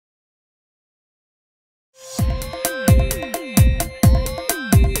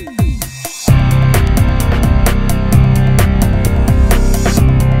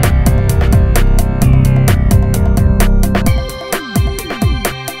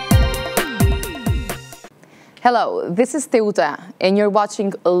Hello, this is Teuta, and you're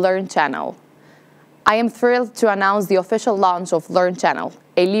watching Learn Channel. I am thrilled to announce the official launch of Learn Channel,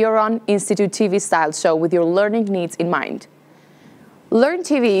 a L3RN Institute TV-style show with your learning needs in mind. Learn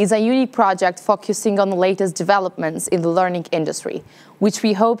TV is a unique project focusing on the latest developments in the learning industry, which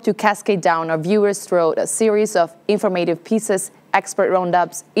we hope to cascade down our viewers throughout a series of informative pieces, expert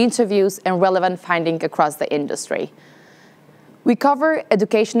roundups, interviews, and relevant findings across the industry. We cover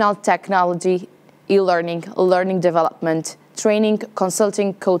educational technology, e-learning, learning development, training,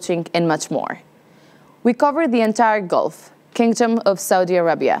 consulting, coaching, and much more. We cover the entire Gulf, Kingdom of Saudi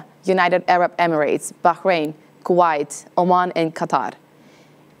Arabia, United Arab Emirates, Bahrain, Kuwait, Oman, and Qatar.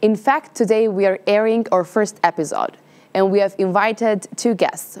 In fact, today we are airing our first episode, and we have invited two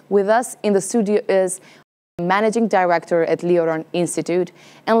guests. With us in the studio is Managing Director at L3RN Institute,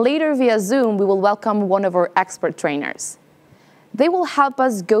 and later via Zoom we will welcome one of our expert trainers. They will help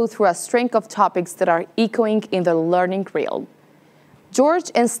us go through a string of topics that are echoing in the learning realm. George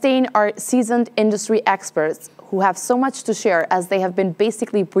and Stijn are seasoned industry experts who have so much to share as they have been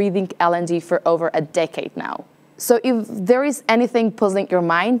basically breathing L&D for over a decade now. So if there is anything puzzling your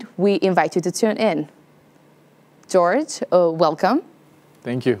mind, we invite you to tune in. George, welcome.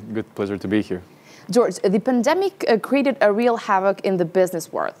 Thank you. Good pleasure to be here. George, the pandemic created a real havoc in the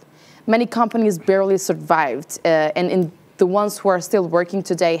business world. Many companies barely survived, and the ones who are still working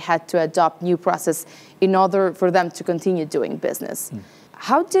today had to adopt new process in order for them to continue doing business.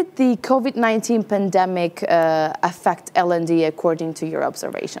 How did the COVID-19 pandemic affect L&D according to your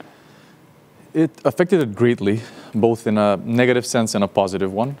observation? It affected it greatly, both in a negative sense and a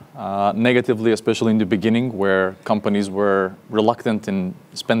positive one. Negatively, especially in the beginning, where companies were reluctant in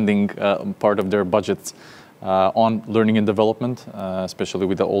spending part of their budgets on learning and development, especially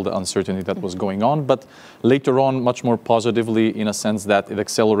with all the uncertainty that was going on. But later on, much more positively in a sense that it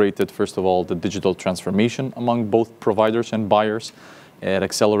accelerated, first of all, the digital transformation among both providers and buyers. It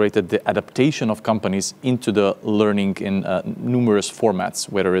accelerated the adaptation of companies into the learning in numerous formats,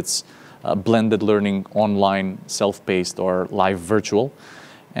 whether it's blended learning, online, self-paced, or live virtual.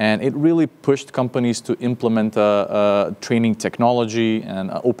 And it really pushed companies to implement training technology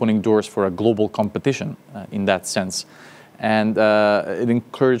and opening doors for a global competition in that sense. And it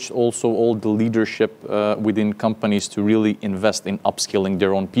encouraged also all the leadership within companies to really invest in upskilling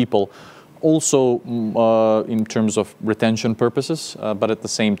their own people, also in terms of retention purposes, but at the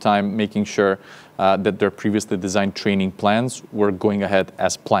same time making sure that their previously designed training plans were going ahead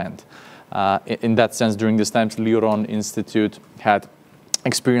as planned. In that sense, during this time, L3RN Institute had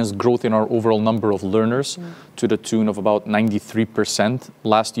experienced growth in our overall number of learners to the tune of about 93%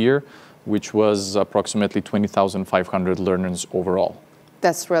 last year, which was approximately 20,500 learners overall.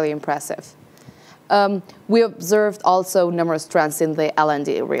 That's really impressive. We observed also numerous trends in the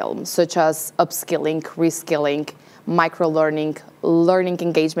L&D realm, such as upskilling, reskilling, micro-learning, learning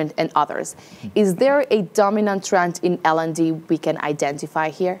engagement, and others. Is there a dominant trend in L&D we can identify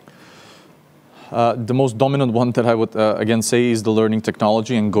here? The most dominant one that I would again say is the learning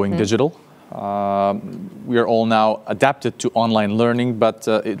technology and going digital. We are all now adapted to online learning, but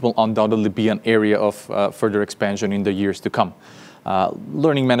it will undoubtedly be an area of further expansion in the years to come.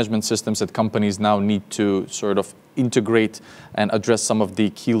 Learning management systems that companies now need to sort of integrate and address some of the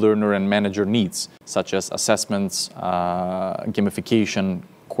key learner and manager needs, such as assessments, gamification,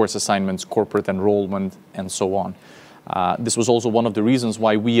 course assignments, corporate enrollment, and so on. This was also one of the reasons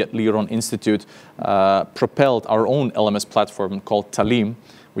why we at L3RN Institute propelled our own LMS platform called Talim,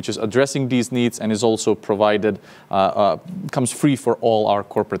 which is addressing these needs and is also provided, comes free for all our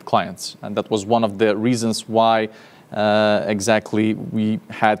corporate clients. And that was one of the reasons why exactly we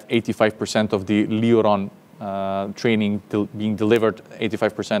had 85% of the L3RN training being delivered,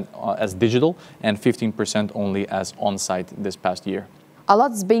 85% as digital and 15% only as on-site this past year. A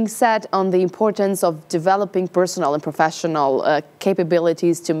lot's being said on the importance of developing personal and professional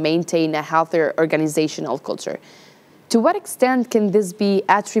capabilities to maintain a healthier organizational culture. To what extent can this be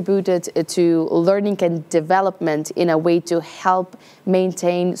attributed to learning and development in a way to help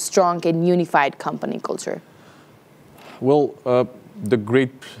maintain strong and unified company culture? Well, the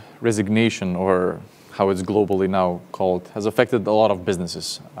Great Resignation, or how it's globally now called, has affected a lot of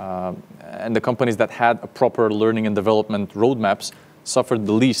businesses. And the companies that had a proper learning and development roadmaps suffered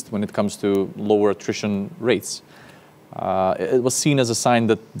the least when it comes to lower attrition rates. It was seen as a sign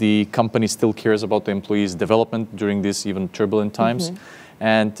that the company still cares about the employees' development during these even turbulent times.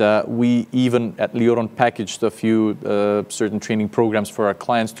 And we even at L3RN packaged a few certain training programs for our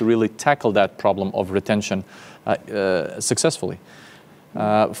clients to really tackle that problem of retention successfully.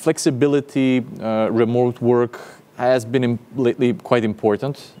 Flexibility, remote work has been lately quite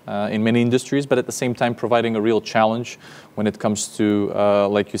important in many industries, but at the same time providing a real challenge when it comes to,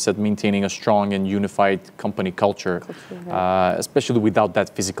 like you said, maintaining a strong and unified company culture, especially without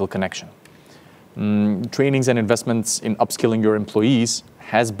that physical connection. Trainings and investments in upskilling your employees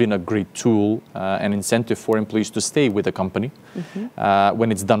has been a great tool and incentive for employees to stay with the company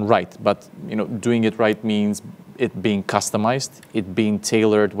when it's done right. But doing it right means it being customized, it being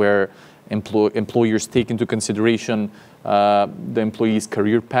tailored, where employers take into consideration the employee's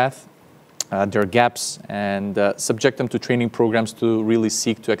career path, their gaps, and subject them to training programs to really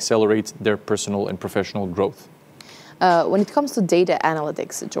seek to accelerate their personal and professional growth. When it comes to data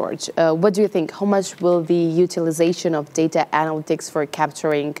analytics, George, what do you think? How much will the utilization of data analytics for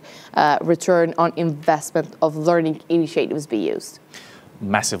capturing return on investment of learning initiatives be used?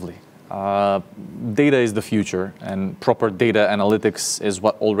 Massively. Data is the future, and proper data analytics is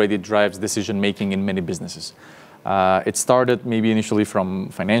what already drives decision-making in many businesses. It started maybe initially from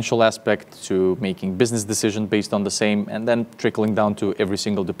financial aspect to making business decisions based on the same, and then trickling down to every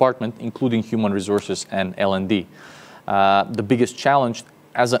single department, including human resources and L&D. The biggest challenge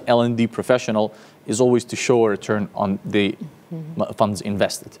as an L&D professional is always to show a return on the funds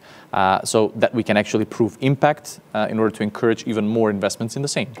invested, so that we can actually prove impact in order to encourage even more investments in the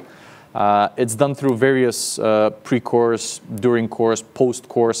same. It's done through various pre-course, during course,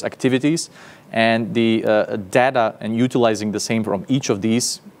 post-course activities, and the data and utilizing the same from each of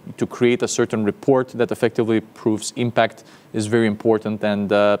these to create a certain report that effectively proves impact is very important and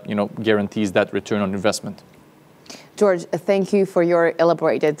guarantees that return on investment. George, thank you for your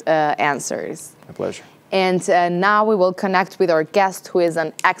elaborated answers. My pleasure. And now we will connect with our guest, who is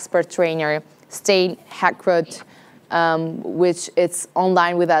an expert trainer, Stijn Hackroot, which is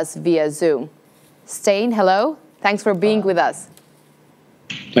online with us via Zoom. Stijn, hello. Thanks for being with us.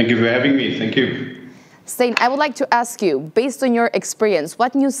 Thank you for having me. Thank you. Stijn, I would like to ask you, based on your experience,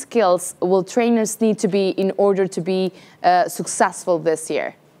 what new skills will trainers need to be in order to be successful this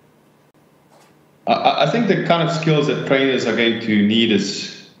year? I think the kind of skills that trainers are going to need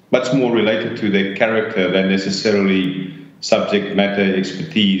is much more related to their character than necessarily subject matter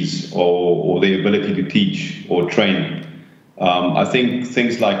expertise or the ability to teach or train. I think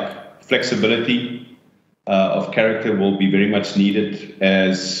things like flexibility of character will be very much needed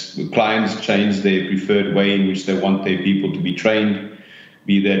as clients change their preferred way in which they want their people to be trained,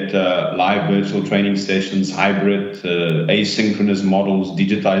 be that live virtual training sessions, hybrid, asynchronous models,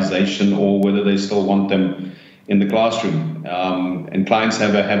 digitization, or whether they still want them in the classroom. And clients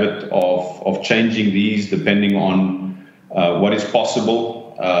have a habit of changing these depending on what is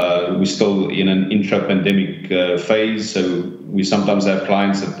possible. We're still in an intra-pandemic phase, so we sometimes have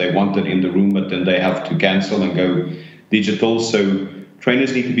clients that they want it in the room, but then they have to cancel and go digital. So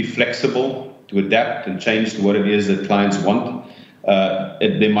trainers need to be flexible to adapt and change to what it is that clients want.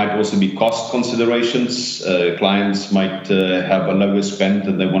 There might also be cost considerations. Clients might have a lower spend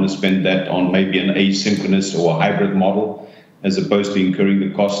and they want to spend that on maybe an asynchronous or a hybrid model, as opposed to incurring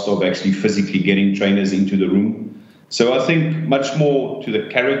the cost of actually physically getting trainers into the room. So I think much more to the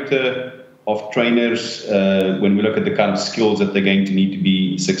character of trainers when we look at the kind of skills that they're going to need to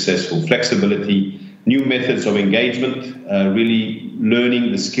be successful. Flexibility, new methods of engagement, really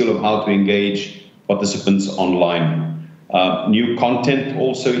learning the skill of how to engage participants online. New content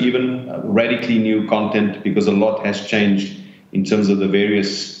also, even radically new content, because a lot has changed in terms of the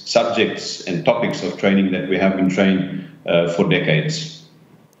various subjects and topics of training that we have been trained for decades.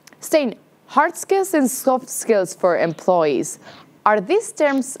 Stijn, hard skills and soft skills for employees, are these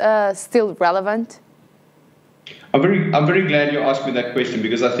terms still relevant? I'm very glad you asked me that question,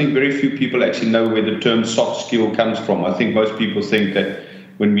 because I think very few people actually know where the term soft skill comes from. I think most people think that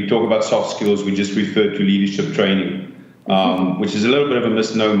when we talk about soft skills, we just refer to leadership training. Which is a little bit of a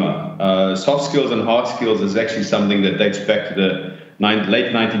misnomer. Soft skills and hard skills is actually something that dates back to the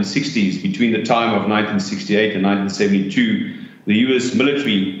late 1960s. Between the time of 1968 and 1972, the US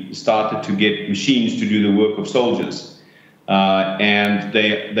military started to get machines to do the work of soldiers. And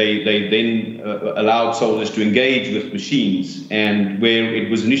they then allowed soldiers to engage with machines. And where it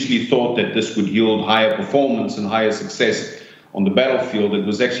was initially thought that this would yield higher performance and higher success on the battlefield, it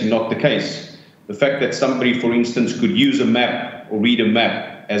was actually not the case. The fact that somebody, for instance, could use a map or read a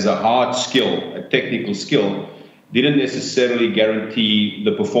map as a hard skill, a technical skill, didn't necessarily guarantee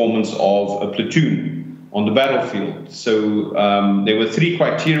the performance of a platoon on the battlefield. So there were three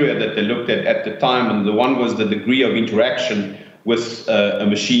criteria that they looked at the time, and the one was the degree of interaction with a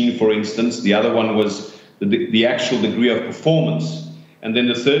machine, for instance. The other one was the actual degree of performance. And then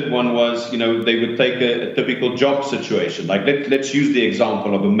the third one was, they would take a typical job situation. Like let's use the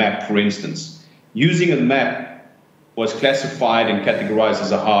example of a map, for instance. Using a map was classified and categorized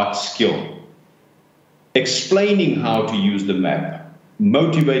as a hard skill. Explaining how to use the map,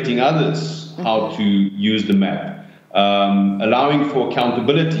 motivating others how to use the map, allowing for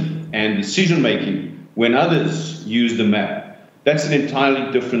accountability and decision-making when others use the map. That's an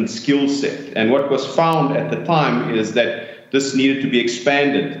entirely different skill set. And what was found at the time is that this needed to be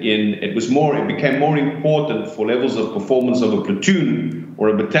expanded. It became more important for levels of performance of a platoon or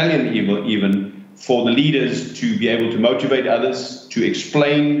a battalion even for the leaders to be able to motivate others, to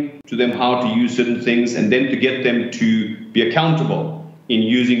explain to them how to use certain things, and then to get them to be accountable in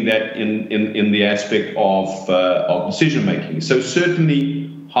using that in the aspect of decision-making. So certainly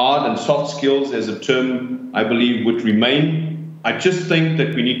hard and soft skills as a term, I believe, would remain. I just think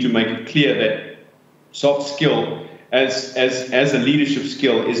that we need to make it clear that soft skill as a leadership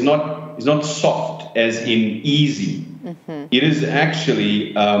skill is not soft as in easy. It is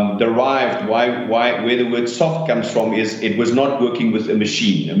actually derived. Where the word soft comes from is it was not working with a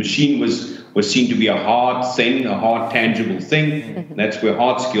machine. A machine was seen to be a hard thing, a hard tangible thing. That's where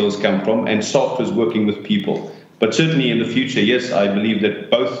hard skills come from, and soft was working with people. But certainly in the future, yes, I believe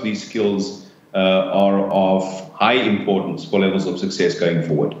that both these skills are of high importance for levels of success going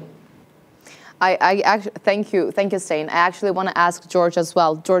forward. I actually, thank you, Stijn. I actually want to ask George as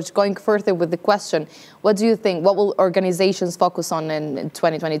well. George, going further with the question, what do you think? What will organizations focus on in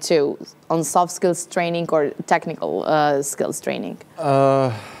 2022? On soft skills training or technical skills training?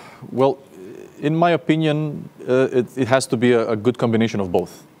 Well, in my opinion, it has to be a good combination of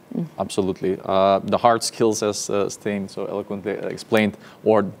both. Absolutely. The hard skills, as Stijn so eloquently explained,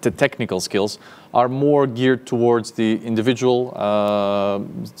 or the technical skills, are more geared towards the individual,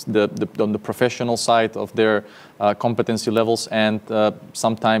 on the professional side of their competency levels, and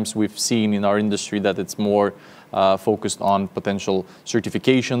sometimes we've seen in our industry that it's more focused on potential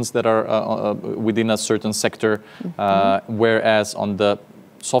certifications that are within a certain sector, whereas on the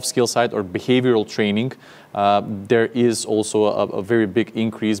soft skill side or behavioral training, there is also a very big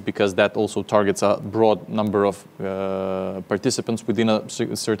increase because that also targets a broad number of participants within a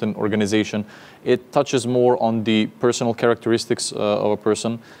certain organization. It touches more on the personal characteristics of a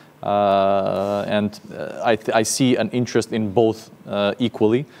person, and I see an interest in both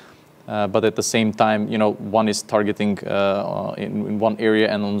equally. But at the same time, you know, one is targeting in one area,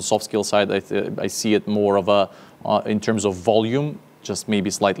 and on the soft skill side, I see it more of a, in terms of volume, just maybe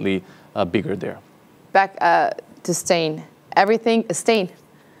slightly bigger there. Back to Stijn. Everything, Stijn.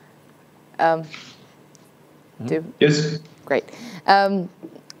 Yes. Great.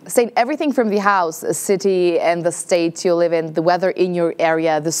 Stijn, everything from the house, the city and the state you live in, the weather in your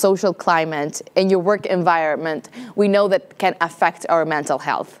area, the social climate, and your work environment, we know that can affect our mental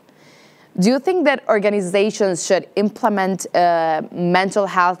health. Do you think that organizations should implement mental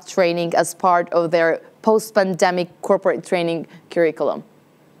health training as part of their post-pandemic corporate training curriculum?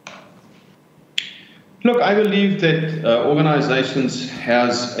 Look, I believe that organizations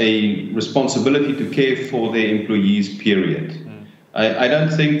has a responsibility to care for their employees, period. I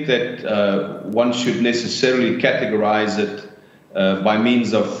don't think that one should necessarily categorize it by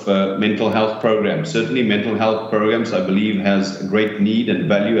means of mental health programs. Certainly mental health programs, I believe, has a great need and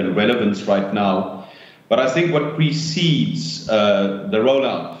value and relevance right now. But I think what precedes the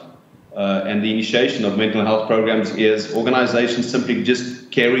rollout and the initiation of mental health programs is organizations simply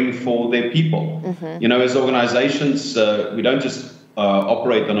just caring for their people. You know, as organizations, we don't just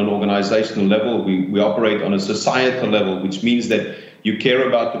operate on an organizational level, we operate on a societal level, which means that you care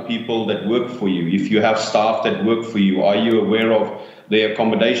about the people that work for you. If you have staff that work for you, are you aware of their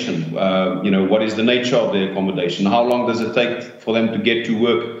accommodation? You know, what is the nature of their accommodation? How long does it take for them to get to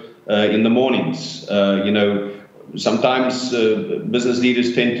work in the mornings? You know, sometimes business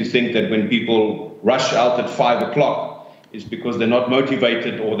leaders tend to think that when people rush out at 5 o'clock, it's because they're not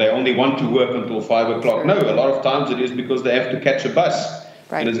motivated or they only want to work until 5 o'clock. No, a lot of times it is because they have to catch a bus.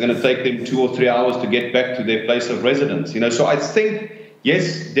 Right. And it's going to take them 2 or 3 hours to get back to their place of residence. You know, so I think,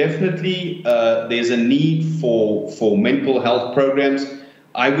 yes, definitely there's a need for mental health programs.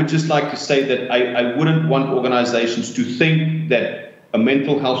 I would just like to say that I wouldn't want organizations to think that a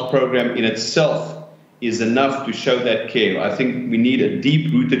mental health program in itself is enough to show that care. I think we need a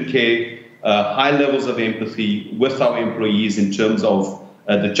deep-rooted care, high levels of empathy with our employees in terms of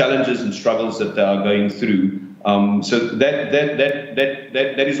the challenges and struggles that they are going through. So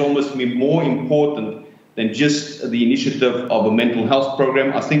that is almost more important than just the initiative of a mental health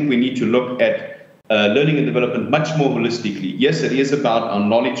program. I think we need to look at learning and development much more holistically. Yes, it is about our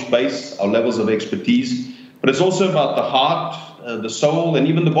knowledge base, our levels of expertise, but it's also about the heart, the soul, and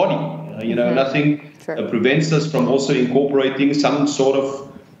even the body. You know, nothing prevents us from also incorporating some sort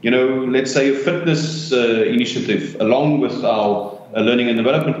of let's say a fitness initiative along with our learning and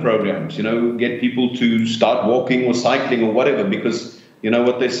development programs, get people to start walking or cycling or whatever, because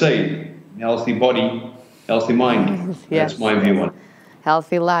what they say, healthy body, healthy mind. Yes. That's my view on it.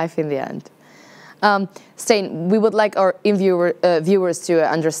 Healthy life in the end. Stijn, we would like our viewers to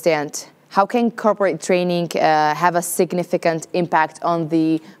understand, how can corporate training have a significant impact on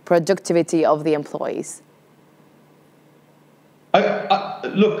the productivity of the employees?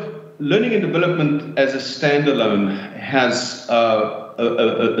 Look, learning and development as a standalone has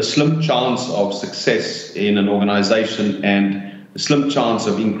a slim chance of success in an organization and a slim chance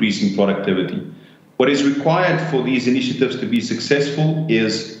of increasing productivity. What is required for these initiatives to be successful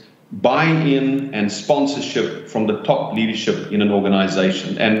is buy-in and sponsorship from the top leadership in an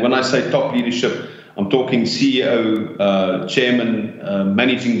organization. And when I say top leadership, I'm talking CEO, chairman,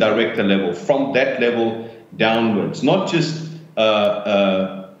 managing director level, from that level downwards. Not just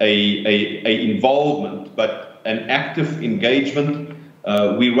a involvement, but an active engagement.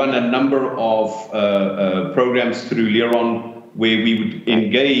 We run a number of programs through L3RN where we would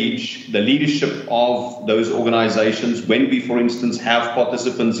engage the leadership of those organizations. When we, for instance, have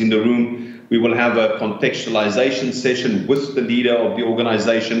participants in the room, we will have a contextualization session with the leader of the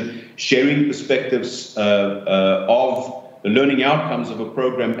organization, sharing perspectives of the learning outcomes of a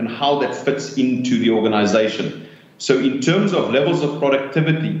program and how that fits into the organization. So in terms of levels of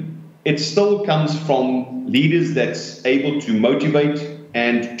productivity, it still comes from leaders that's able to motivate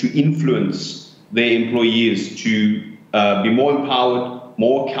and to influence their employees to be more empowered,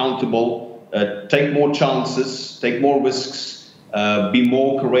 more accountable, take more chances, take more risks, be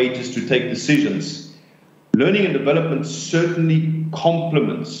more courageous to take decisions. Learning and development certainly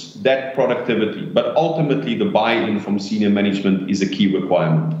complements that productivity, but ultimately the buy-in from senior management is a key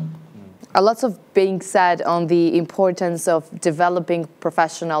requirement. A lot of being said on the importance of developing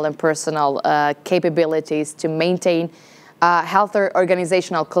professional and personal capabilities to maintain a healthier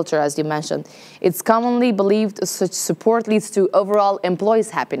organizational culture, as you mentioned. It's commonly believed such support leads to overall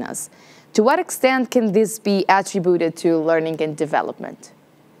employees' happiness. To what extent can this be attributed to learning and development?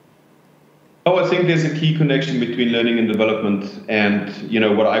 I think there's a key connection between learning and development and,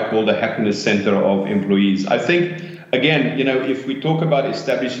 what I call the happiness center of employees. I think, again, if we talk about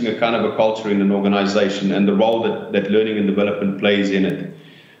establishing a kind of a culture in an organization and the role that learning and development plays in it,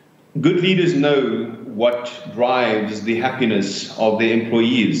 good leaders know what drives the happiness of their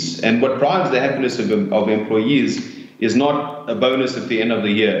employees. And what drives the happiness of employees is not a bonus at the end of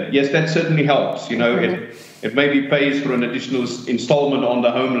the year. Yes, that certainly helps. It maybe pays for an additional installment on the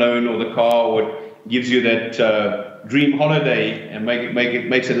home loan or the car, or it gives you that dream holiday and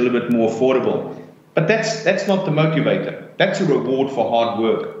makes it a little bit more affordable. But that's not the motivator. That's a reward for hard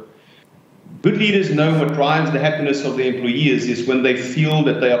work. Good leaders know what drives the happiness of their employees is when they feel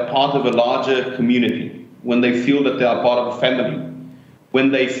that they are part of a larger community, when they feel that they are part of a family,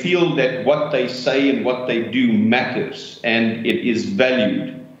 when they feel that what they say and what they do matters and it is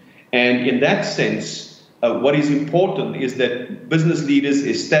valued. And in that sense, what is important is that business leaders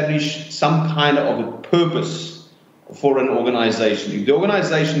establish some kind of a purpose for an organization. If the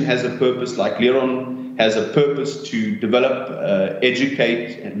organization has a purpose, like L3RN has a purpose to develop,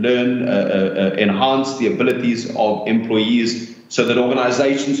 educate, and learn, enhance the abilities of employees so that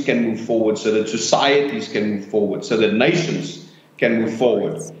organizations can move forward, so that societies can move forward, so that nations can move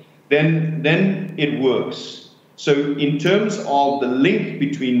forward, then it works. So in terms of the link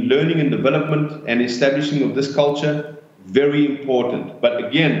between learning and development and establishing of this culture, very important. But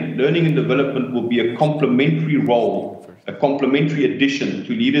again, learning and development will be a complementary role, a complementary addition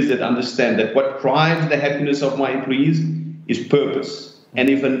to leaders that understand that what drives the happiness of my employees is purpose. And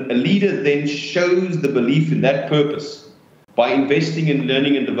if a leader then shows the belief in that purpose by investing in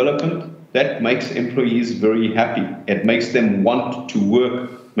learning and development, that makes employees very happy. It makes them want to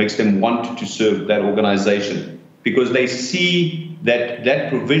work, makes them want to serve that organization, because they see that that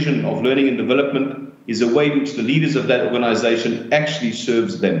provision of learning and development is a way in which the leaders of that organization actually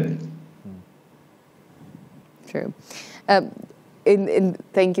serves them. True. Thank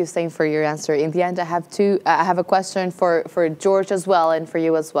you, Stijn, for your answer. In the end, I have a question for George as well, and for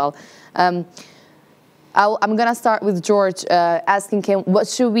you as well. I'm going to start with George, asking him, what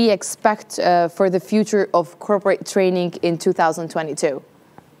should we expect for the future of corporate training in 2022?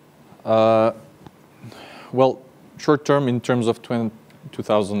 Well, short term, in terms of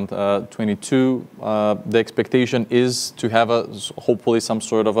 2022, the expectation is to have hopefully some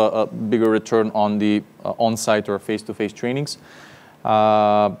sort of a bigger return on the on-site or face-to-face trainings.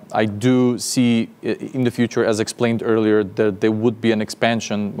 I do see in the future, as explained earlier, that there would be an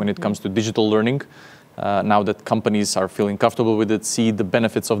expansion when it comes to digital learning. now that companies are feeling comfortable with it, see the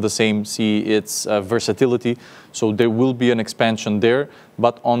benefits of the same, see its versatility. So there will be an expansion there.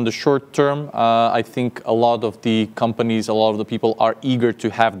 But on the short term, I think a lot of the companies, a lot of the people are eager to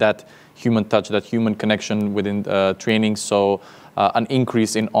have that human touch, that human connection within training. So an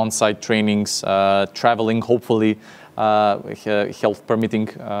increase in on-site trainings, traveling, hopefully, health permitting.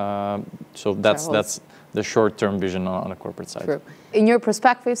 So that's the short-term vision on a corporate side. True. In your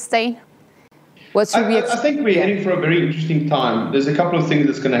perspective, Stijn, what should we expect? I think we're heading for a very interesting time. There's a couple of things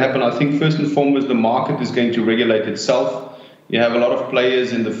that's going to happen. I think first and foremost, the market is going to regulate itself. You have a lot of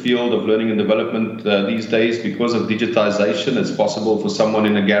players in the field of learning and development these days. Because of digitization, it's possible for someone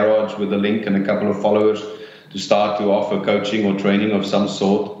in a garage with a link and a couple of followers to start to offer coaching or training of some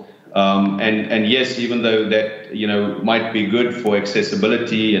sort. And yes, even though that might be good for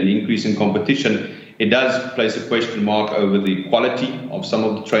accessibility and increasing competition, it does place a question mark over the quality of some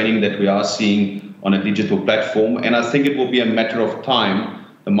of the training that we are seeing on a digital platform. And I think it will be a matter of time.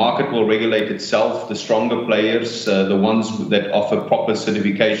 The market will regulate itself. The stronger players, the ones that offer proper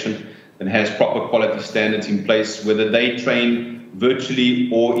certification and has proper quality standards in place, whether they train virtually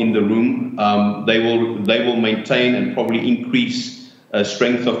or in the room, they will maintain and probably increase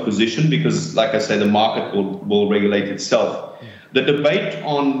strength of position because, like I say, the market will regulate itself. The debate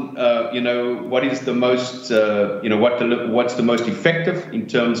on what is the most what's the most effective in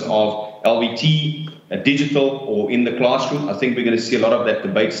terms of LVT, digital or in the classroom, I think we're going to see a lot of that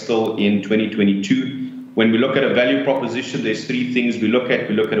debate still in 2022. When we look at a value proposition, there's three things we look at.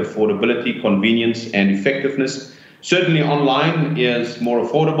 We look at affordability, convenience, and effectiveness. Certainly online is more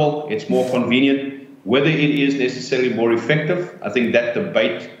affordable, it's more convenient. Whether it is necessarily more effective, I think that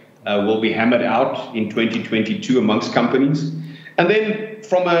debate will be hammered out in 2022 amongst companies. And then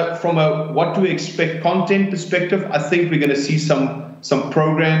from a what to expect content perspective, I think we're going to see some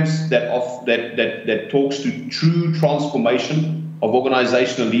programs that talks to true transformation of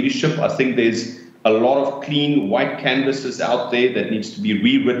organizational leadership. I think there's a lot of clean white canvases out there that needs to be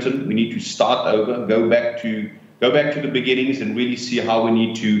rewritten. We need to start over, go back to the beginnings and really see how we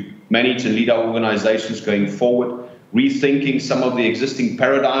need to manage and lead our organizations going forward, rethinking some of the existing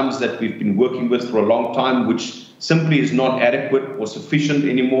paradigms that we've been working with for a long time, which simply is not adequate or sufficient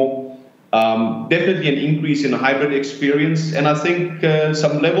anymore. Definitely an increase in hybrid experience. And I think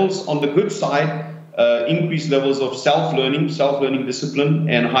some levels on the good side, increased levels of self-learning discipline,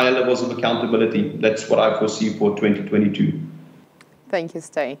 and higher levels of accountability. That's what I foresee for 2022. Thank you,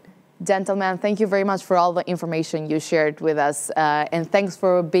 Stijn. Gentlemen, thank you very much for all the information you shared with us, and thanks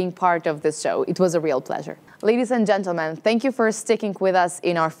for being part of this show. It was a real pleasure. Ladies and gentlemen, thank you for sticking with us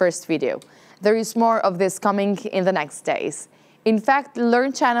in our first video. There is more of this coming in the next days. In fact, the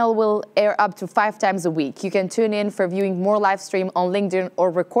Learn channel will air up to 5 times a week. You can tune in for viewing more live stream on LinkedIn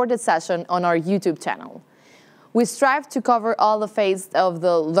or recorded session on our YouTube channel. We strive to cover all the phases of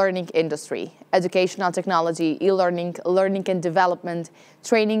the learning industry: educational technology, e-learning, learning and development,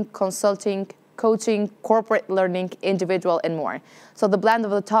 training, consulting, coaching, corporate learning, individual, and more. So the blend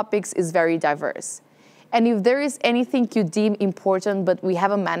of the topics is very diverse. And if there is anything you deem important but we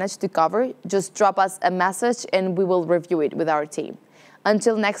haven't managed to cover, just drop us a message and we will review it with our team.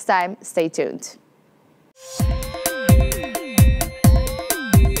 Until next time, stay tuned.